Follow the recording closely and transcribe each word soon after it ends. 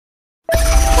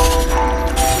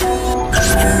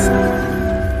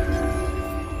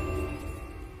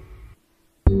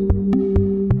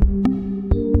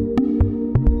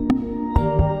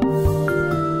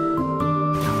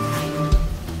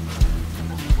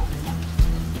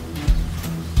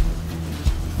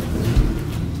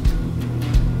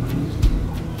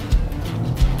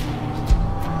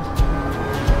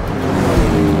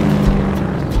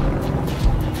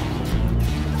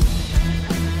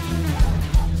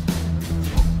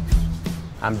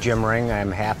I'm Jim Ring.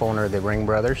 I'm half owner of the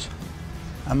Ringbrothers.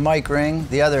 I'm Mike Ring,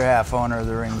 the other half owner of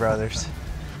the Ringbrothers.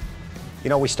 You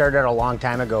know, we started a long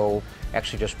time ago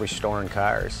actually just restoring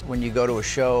cars. When you go to a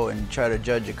show and try to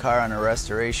judge a car on a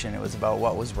restoration, it was about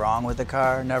what was wrong with the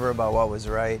car, never about what was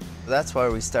right. That's why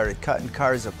we started cutting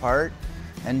cars apart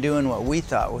and doing what we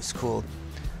thought was cool.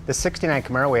 The 69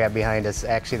 Camaro we have behind us,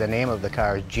 actually the name of the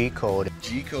car is G-code.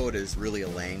 G-code is really a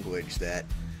language that,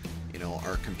 you know,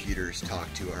 our computers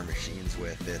talk to our machines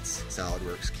with. It's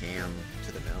SOLIDWORKS CAM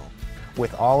to the mill.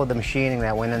 With all of the machining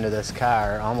that went into this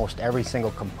car, almost every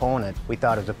single component, we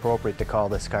thought it was appropriate to call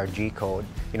this car G-code.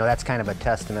 You know, that's kind of a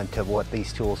testament to what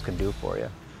these tools can do for you.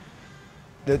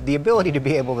 The ability to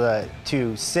be able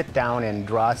to sit down and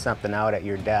draw something out at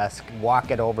your desk,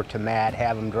 walk it over to Matt,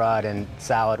 have him draw it in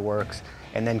SOLIDWORKS,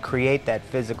 and then create that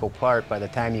physical part by the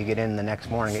time you get in the next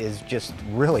morning is just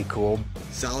really cool.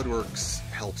 SOLIDWORKS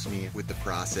helps me with the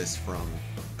process from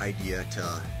idea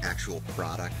to actual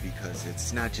product, because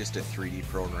it's not just a 3D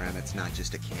program, it's not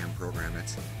just a CAM program,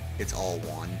 it's all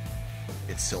one.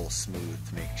 It's so smooth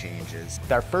to make changes.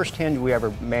 Our first hinge we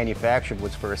ever manufactured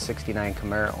was for a 69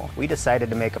 Camaro. We decided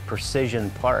to make a precision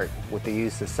part with the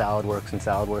use of SOLIDWORKS and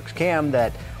SOLIDWORKS CAM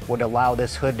that would allow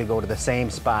this hood to go to the same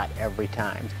spot every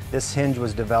time. This hinge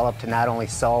was developed to not only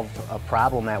solve a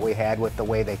problem that we had with the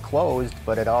way they closed,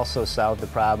 but it also solved the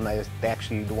problem that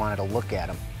actually you wanted to look at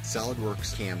them.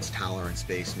 SOLIDWORKS CAM's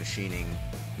tolerance-based machining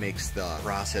makes the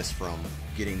process from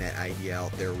getting that idea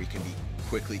out there, we can be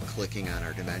quickly clicking on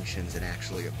our dimensions and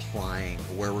actually applying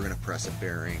where we're going to press a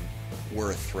bearing,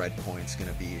 where a thread point's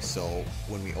going to be, so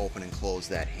when we open and close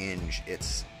that hinge,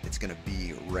 it's going to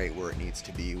be right where it needs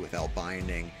to be without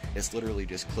binding. It's literally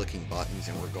just clicking buttons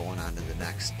and we're going on to the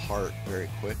next part very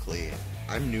quickly.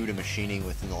 I'm new to machining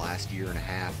within the last year and a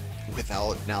half.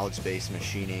 Without knowledge-based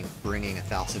machining, bringing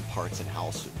 1,000 parts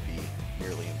in-house would be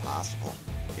nearly impossible.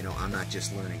 You know, I'm not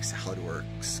just learning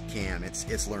SOLIDWORKS CAM,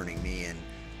 it's learning me and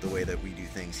the way that we do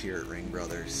things here at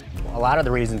Ringbrothers. A lot of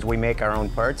the reasons we make our own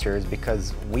parts here is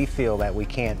because we feel that we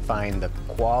can't find the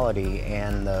quality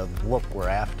and the look we're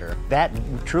after. That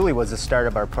truly was the start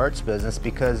of our parts business,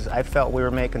 because I felt we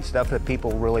were making stuff that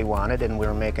people really wanted and we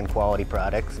were making quality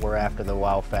products. We're after the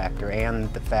wow factor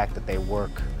and the fact that they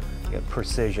work.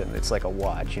 Precision. It's like a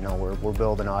watch, you know, we're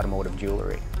building automotive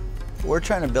jewelry. We're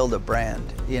trying to build a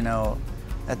brand, you know.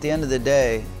 At the end of the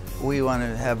day, we want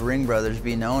to have Ringbrothers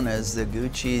be known as the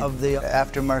Gucci of the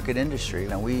aftermarket industry.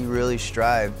 And we really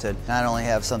strive to not only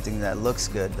have something that looks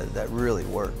good, but that really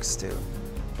works too.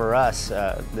 For us,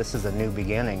 this is a new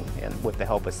beginning, and with the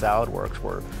help of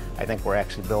SOLIDWORKS, I think we're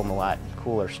actually building a lot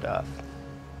cooler stuff.